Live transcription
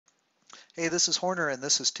Hey, this is Horner, and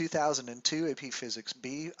this is 2002 AP Physics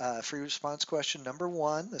B free response question number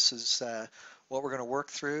one. This is what we're going to work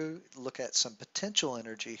through, look at some potential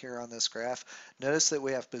energy here on this graph. Notice that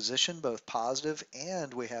we have position, both positive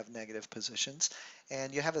and we have negative positions.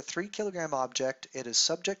 And you have a 3 kilogram object. It is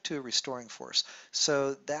subject to a restoring force.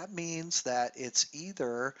 So that means that it's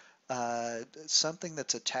either something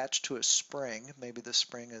that's attached to a spring. Maybe the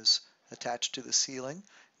spring is attached to the ceiling.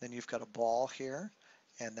 Then you've got a ball here,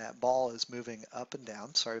 and that ball is moving up and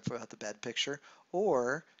down. Sorry about the bad picture.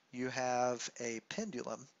 Or you have a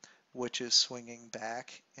pendulum, which is swinging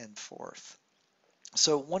back and forth.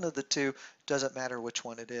 So one of the two, doesn't matter which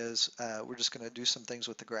one it is. We're just going to do some things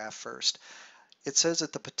with the graph first. It says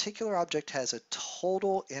that the particular object has a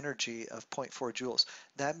total energy of 0.4 joules.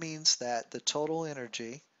 That means that the total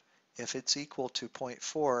energy, if it's equal to zero point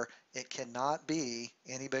 0.4, it cannot be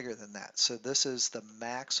any bigger than that. So this is the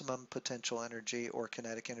maximum potential energy or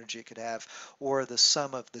kinetic energy it could have, or the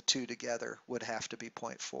sum of the two together would have to be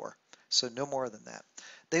 0.4. So no more than that.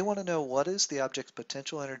 They want to know what is the object's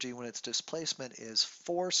potential energy when its displacement is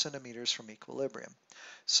 4 centimeters from equilibrium.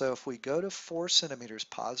 So if we go to 4 centimeters,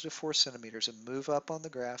 positive 4 centimeters, and move up on the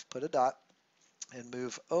graph, put a dot, and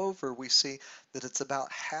move over, we see that it's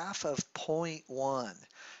about half of 0.1.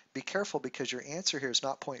 Be careful because your answer here is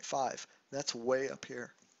not 0.5. That's way up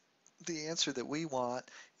here. The answer that we want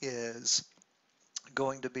is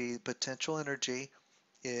going to be potential energy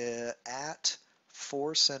at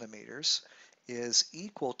 4 centimeters is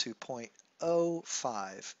equal to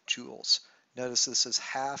 0.05 joules. Notice this is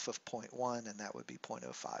half of 0.1, and that would be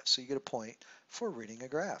 0.05. So you get a point for reading a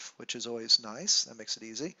graph, which is always nice. That makes it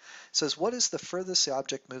easy. It says, what is the furthest the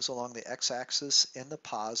object moves along the x-axis in the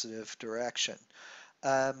positive direction?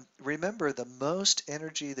 Remember, the most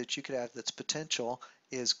energy that you could have that's potential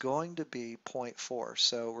is going to be 0.4.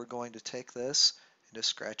 So we're going to take this and just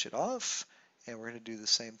scratch it off, and we're going to do the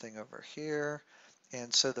same thing over here.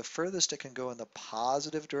 And so the furthest it can go in the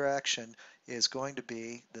positive direction is going to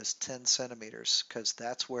be this 10 centimeters, because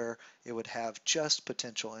that's where it would have just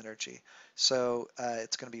potential energy. So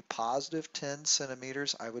it's going to be positive 10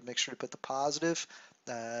 centimeters. I would make sure to put the positive.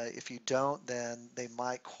 If you don't, then they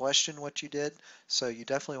might question what you did. So you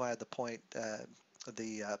definitely want to add the point,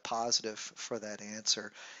 the positive for that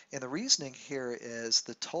answer. And the reasoning here is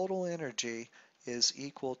the total energy is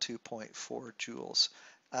equal to 0.4 joules.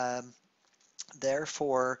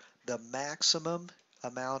 Therefore, the maximum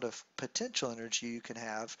amount of potential energy you can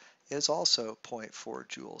have is also zero point 0.4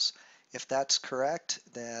 joules. If that's correct,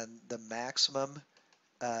 then the maximum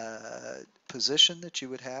position that you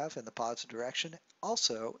would have in the positive direction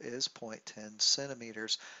also is 0.10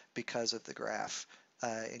 centimeters because of the graph.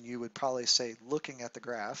 And you would probably say, looking at the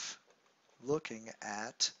graph,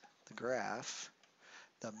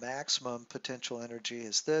 the maximum potential energy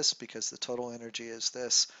is this because the total energy is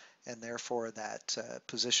this, and therefore that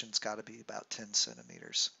position's got to be about 10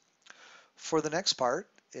 centimeters. For the next part,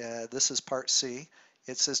 this is part C.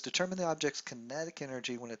 It says determine the object's kinetic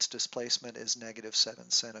energy when its displacement is negative 7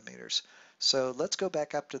 centimeters. So let's go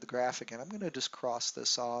back up to the graph again. I'm going to just cross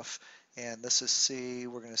this off, and this is C.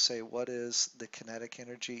 We're going to say what is the kinetic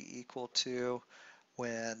energy equal to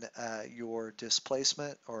when your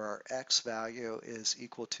displacement, or our x value, is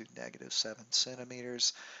equal to negative 7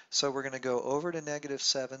 centimeters. So we're going to go over to negative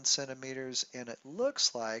 7 centimeters, and it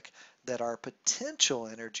looks like that our potential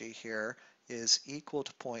energy here is equal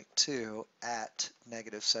to 0.2 at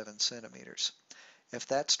negative 7 centimeters. If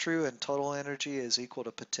that's true and total energy is equal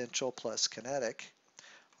to potential plus kinetic,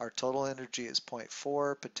 our total energy is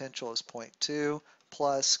 0.4, potential is 0.2,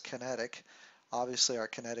 plus kinetic. Obviously, our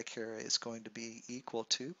kinetic here is going to be equal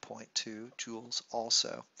to 0.2 joules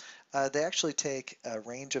also. They actually take a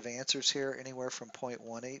range of answers here, anywhere from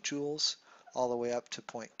 0.18 joules all the way up to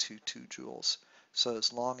 0.22 joules. So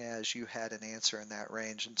as long as you had an answer in that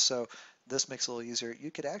range. And so this makes it a little easier.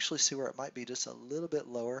 You could actually see where it might be just a little bit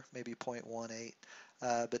lower, maybe 0.18.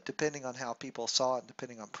 But depending on how people saw it and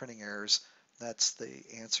depending on printing errors, that's the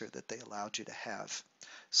answer that they allowed you to have.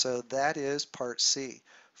 So that is part C.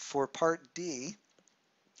 For part D,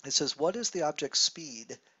 it says, what is the object's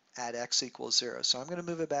speed at x equals 0? So I'm going to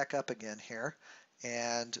move it back up again here,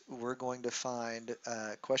 and we're going to find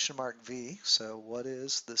question mark V. So what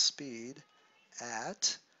is the speed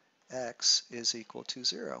at x is equal to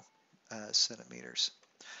 0 centimeters?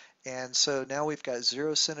 And so now we've got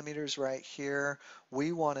 0 centimeters right here.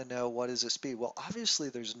 We want to know what is the speed. Well, obviously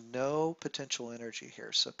there's no potential energy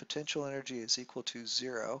here. So potential energy is equal to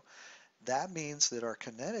 0. That means that our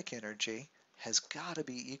kinetic energy has got to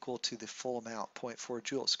be equal to the full amount, 0.4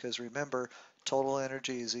 joules. Because remember, total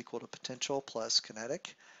energy is equal to potential plus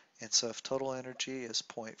kinetic. And so if total energy is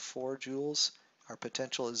 0.4 joules, our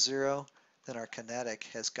potential is 0, then our kinetic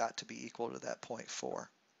has got to be equal to that 0.4.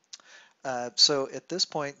 So at this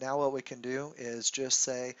point, now what we can do is just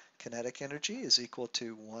say kinetic energy is equal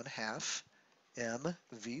to 1/2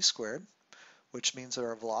 mv squared, which means that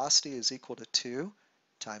our velocity is equal to 2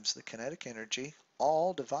 times the kinetic energy,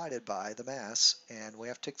 all divided by the mass, and we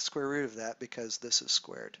have to take the square root of that because this is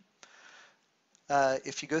squared.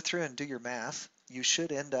 If you go through and do your math, you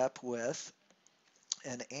should end up with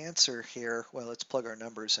an answer here. Well, let's plug our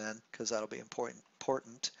numbers in because that'll be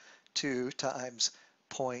important. 2 times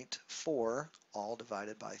 0.4 all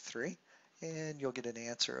divided by 3, and you'll get an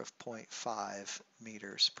answer of 0.5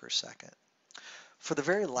 meters per second. For the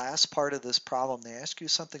very last part of this problem, they ask you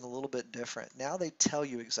something a little bit different. Now they tell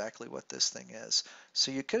you exactly what this thing is.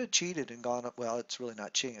 So you could have cheated and gone, well, it's really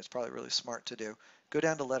not cheating. It's probably really smart to do. Go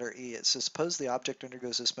down to letter E. It says, suppose the object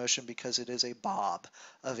undergoes this motion because it is a bob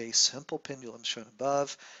of a simple pendulum shown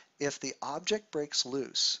above. If the object breaks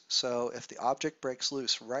loose, so if the object breaks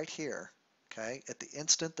loose right here, okay, at the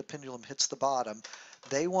instant the pendulum hits the bottom,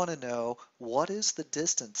 they want to know what is the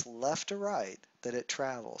distance left to right that it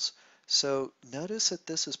travels. So notice that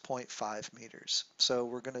this is 0.5 meters. So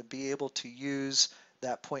we're going to be able to use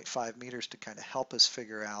that 0.5 meters to kind of help us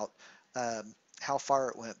figure out how far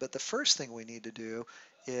it went. But the first thing we need to do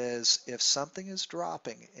is if something is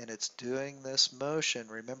dropping and it's doing this motion,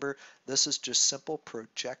 remember this is just simple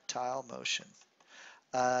projectile motion.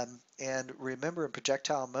 And remember in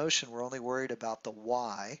projectile motion we're only worried about the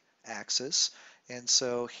y-axis, and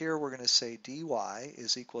so here we're going to say dy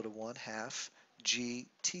is equal to 1/2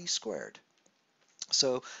 gt squared.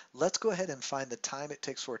 So let's go ahead and find the time it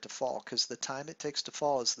takes for it to fall, because the time it takes to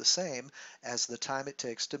fall is the same as the time it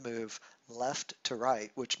takes to move left to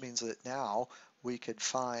right, which means that now we could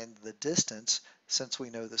find the distance since we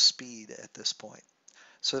know the speed at this point.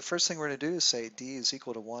 So the first thing we're going to do is say d is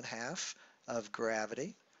equal to 1/2 of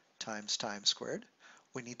gravity times time squared.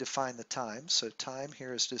 We need to find the time, so time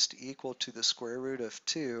here is just equal to the square root of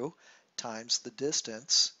 2 times the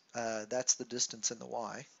distance, that's the distance in the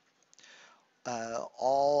y,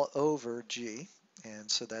 all over g,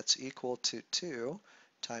 and so that's equal to 2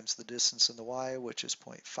 times the distance in the y, which is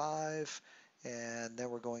 0.5, and then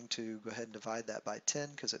we're going to go ahead and divide that by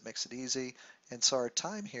 10 because it makes it easy, and so our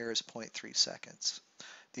time here is 0.3 seconds.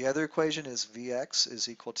 The other equation is Vx is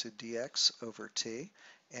equal to dx over t,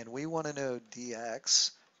 and we want to know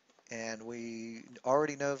dx, and we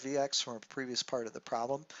already know Vx from a previous part of the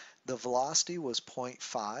problem. The velocity was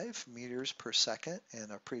 0.5 meters per second in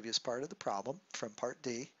a previous part of the problem from part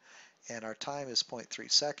D, and our time is 0.3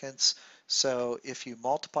 seconds. So if you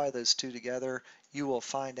multiply those two together, you will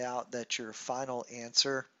find out that your final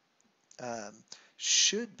answer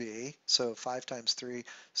should be, so 5 times 3,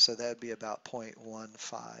 so that would be about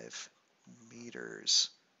 0.15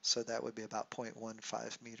 meters. So that would be about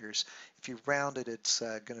 0.15 meters. If you round it, it's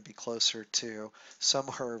going to be closer to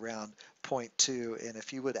somewhere around 0.2. And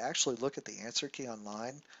if you would actually look at the answer key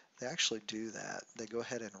online, they actually do that. They go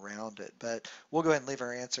ahead and round it. But we'll go ahead and leave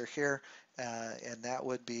our answer here. And that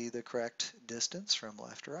would be the correct distance from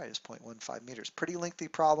left to right is 0.15 meters. Pretty lengthy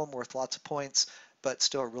problem, worth lots of points, but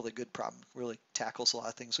still a really good problem. Really tackles a lot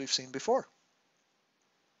of things we've seen before.